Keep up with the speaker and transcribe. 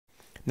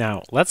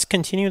Now, let's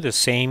continue the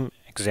same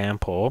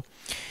example.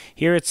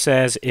 Here it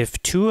says if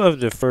 2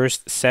 of the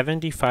first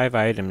 75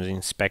 items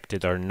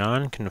inspected are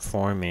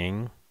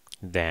non-conforming,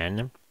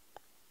 then,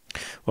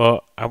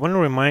 well, I want to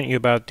remind you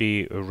about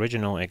the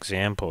original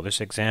example. This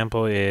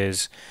example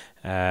is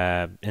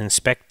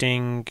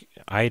inspecting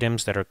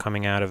items that are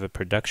coming out of a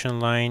production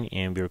line,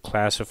 and we're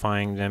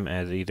classifying them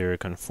as either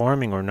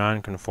conforming or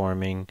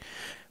non-conforming.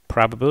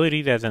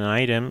 Probability that an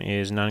item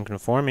is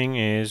non-conforming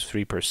is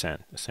 3%,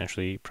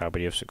 essentially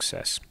probability of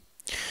success.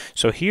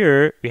 So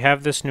here we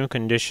have this new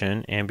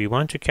condition, and we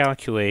want to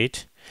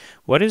calculate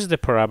what is the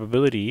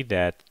probability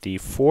that the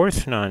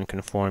fourth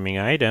non-conforming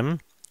item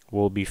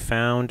will be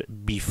found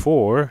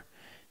before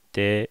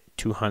the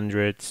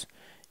 200th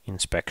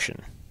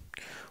inspection.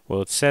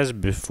 Well, it says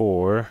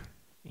before,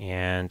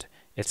 and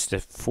it's the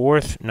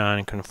fourth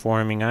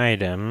non-conforming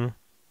item,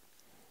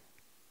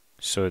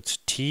 so it's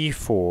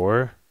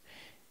T4.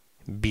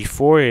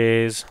 Before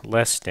is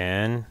less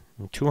than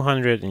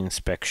 200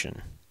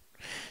 inspection.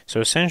 So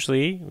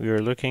essentially, we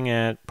are looking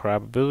at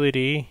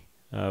probability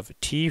of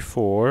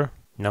T4,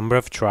 number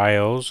of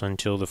trials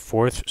until the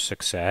fourth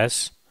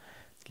success,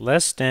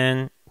 less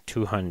than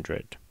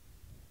 200.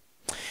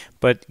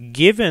 But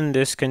given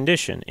this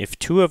condition, if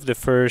 2 of the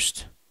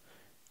first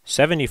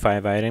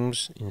 75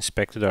 items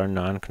inspected are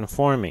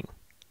non-conforming,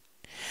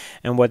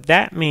 and what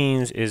that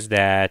means is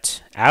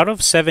that out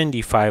of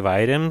 75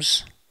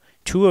 items,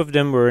 2 of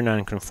them were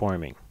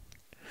non-conforming.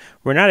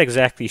 We're not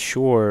exactly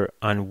sure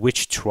on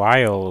which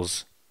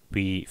trials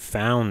we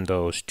found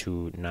those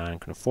 2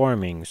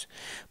 non-conformings,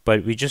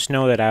 but we just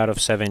know that out of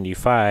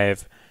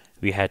 75,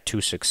 we had 2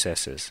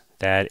 successes.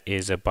 That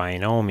is a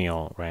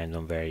binomial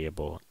random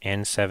variable,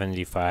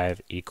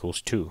 n75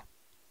 equals 2.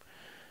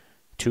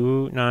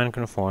 2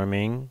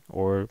 non-conforming,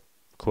 or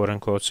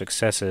quote-unquote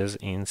successes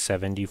in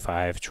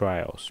 75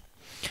 trials.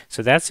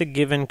 So that's a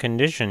given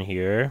condition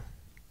here.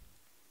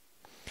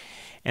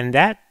 And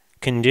that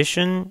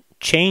condition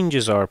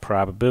changes our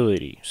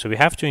probability. So we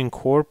have to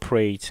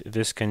incorporate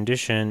this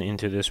condition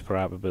into this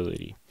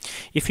probability.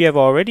 If you have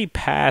already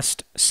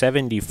passed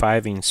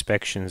 75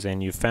 inspections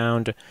and you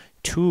found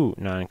 2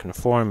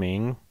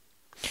 non-conforming,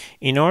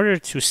 in order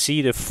to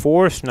see the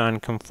fourth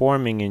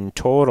non-conforming in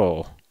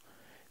total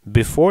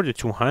before the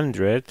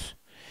 200th,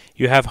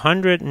 you have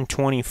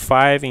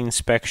 125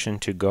 inspection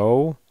to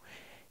go,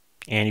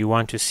 and you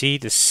want to see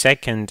the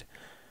second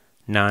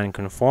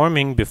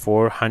non-conforming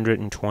before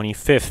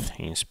 125th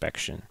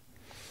inspection.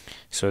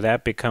 So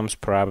that becomes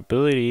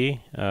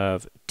probability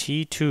of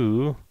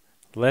T2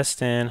 less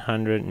than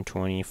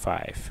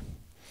 125.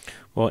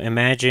 Well,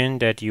 imagine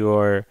that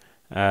your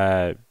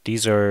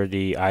these are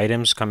the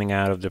items coming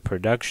out of the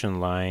production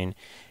line,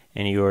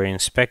 and you are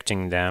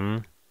inspecting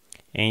them,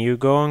 and you're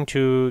going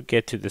to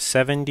get to the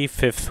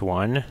 75th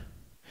one,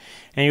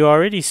 and you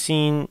already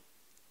seen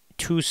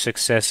 2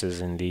 successes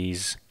in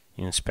these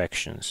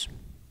inspections.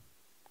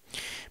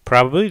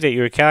 Probability that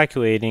you're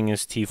calculating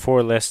is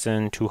T4 less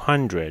than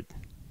 200.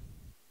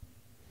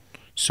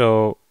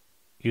 So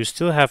you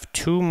still have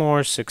 2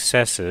 more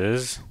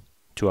successes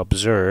to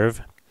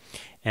observe,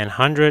 and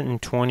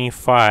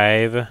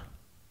 125,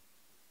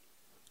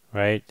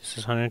 right? This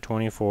is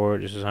 124,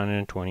 this is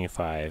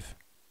 125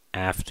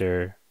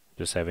 after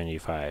the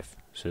 75.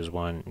 This is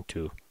 1 and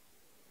 2.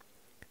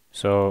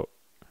 So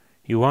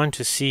you want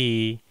to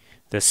see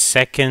the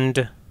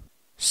second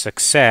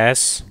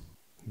success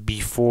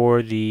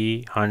before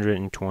the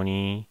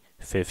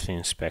 125th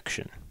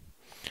inspection.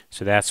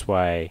 So that's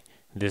why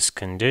this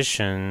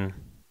condition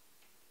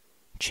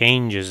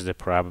changes the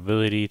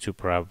probability to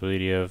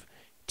probability of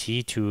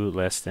T2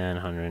 less than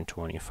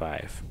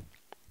 125.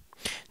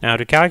 Now,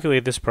 to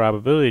calculate this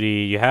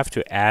probability, you have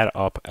to add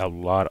up a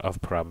lot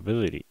of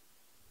probability.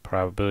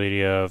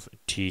 Probability of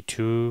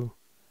T2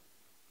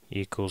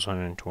 equals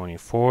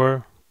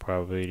 124,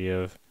 probability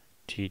of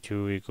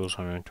T2 equals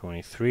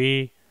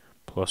 123,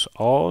 plus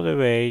all the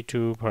way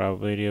to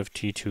probability of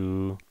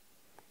T2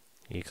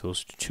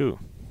 equals 2.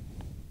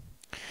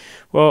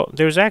 Well,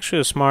 there's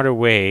actually a smarter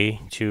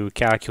way to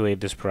calculate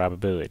this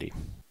probability.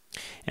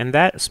 And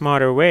that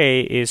smarter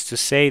way is to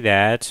say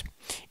that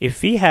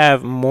if we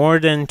have more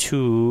than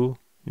 2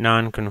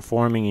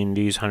 non-conforming in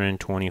these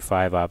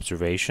 125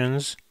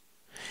 observations,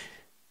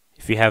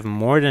 if we have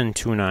more than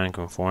 2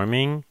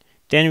 non-conforming,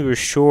 then we're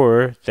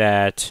sure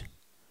that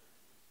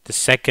the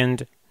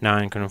second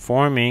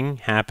non-conforming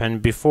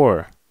happened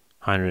before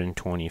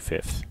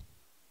 125th,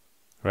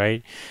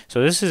 right?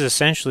 So this is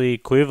essentially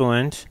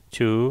equivalent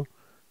to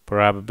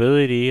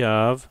probability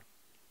of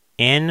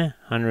n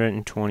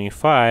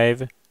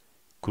 125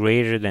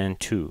 greater than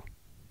 2.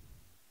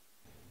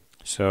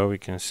 So we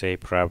can say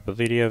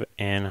probability of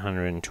n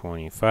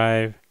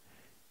 125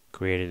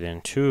 greater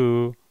than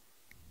 2,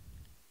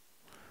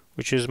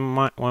 which is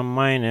 1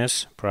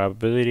 minus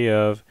probability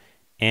of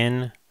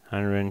n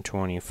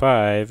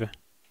 125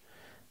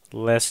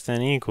 less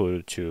than equal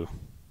to 2.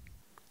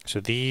 So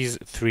these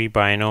three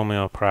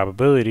binomial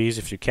probabilities,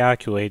 if you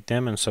calculate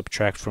them and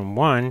subtract from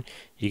 1,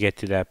 you get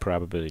to that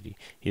probability.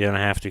 You don't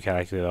have to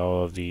calculate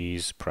all of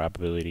these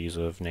probabilities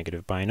of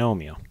negative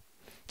binomial.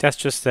 That's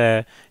just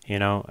a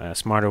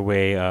smarter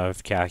way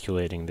of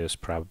calculating this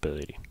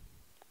probability.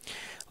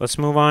 Let's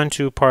move on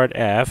to part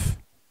F.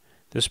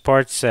 This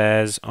part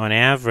says, on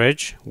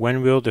average,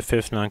 when will the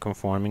fifth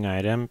nonconforming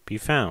item be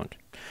found?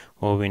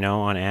 Well, we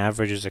know on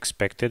average is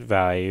expected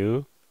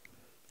value.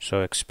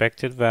 So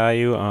expected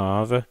value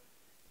of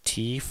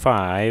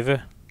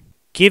T5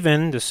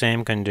 given the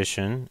same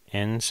condition,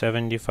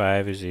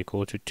 N75 is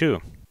equal to 2.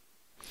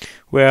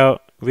 Well,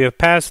 we have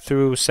passed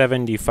through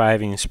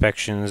 75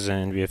 inspections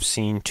and we have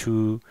seen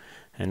 2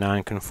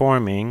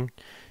 non-conforming.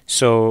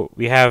 So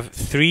we have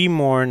 3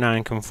 more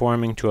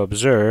non-conforming to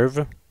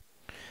observe.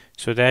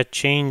 So that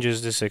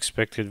changes this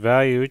expected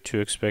value to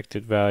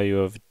expected value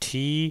of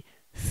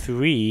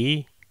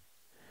T3,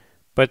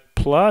 but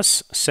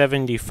plus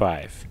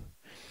 75.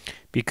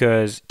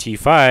 Because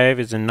T5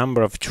 is the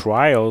number of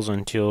trials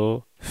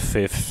until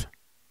fifth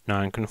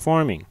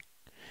non-conforming.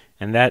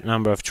 And that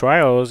number of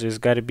trials is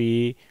got to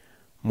be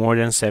more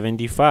than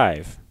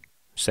 75.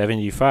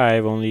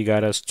 75 only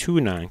got us 2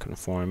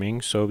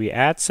 non-conforming, so we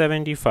add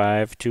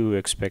 75 to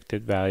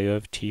expected value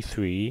of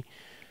T3.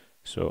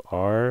 So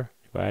R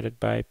divided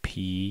by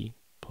P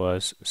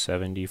plus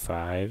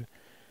 75,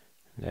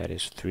 that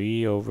is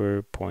 3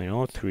 over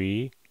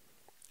 0.03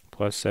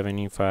 plus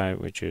 75,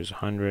 which is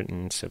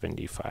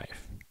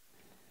 175.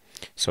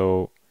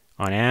 So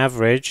on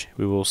average,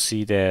 we will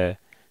see the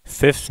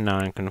fifth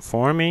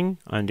non-conforming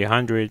on the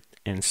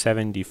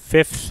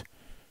 175th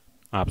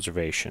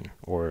observation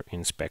or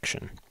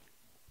inspection.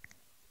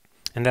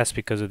 And that's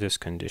because of this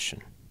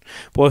condition.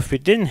 Well, if we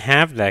didn't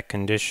have that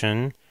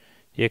condition,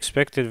 the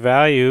expected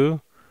value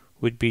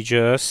would be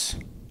just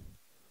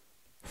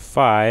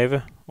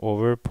 5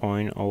 over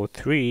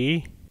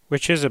 0.03,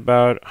 which is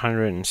about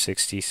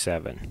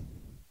 167.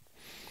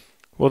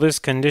 Well, this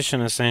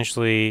condition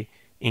essentially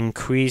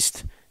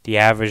increased the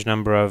average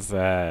number of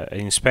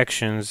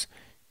inspections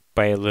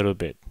by a little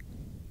bit.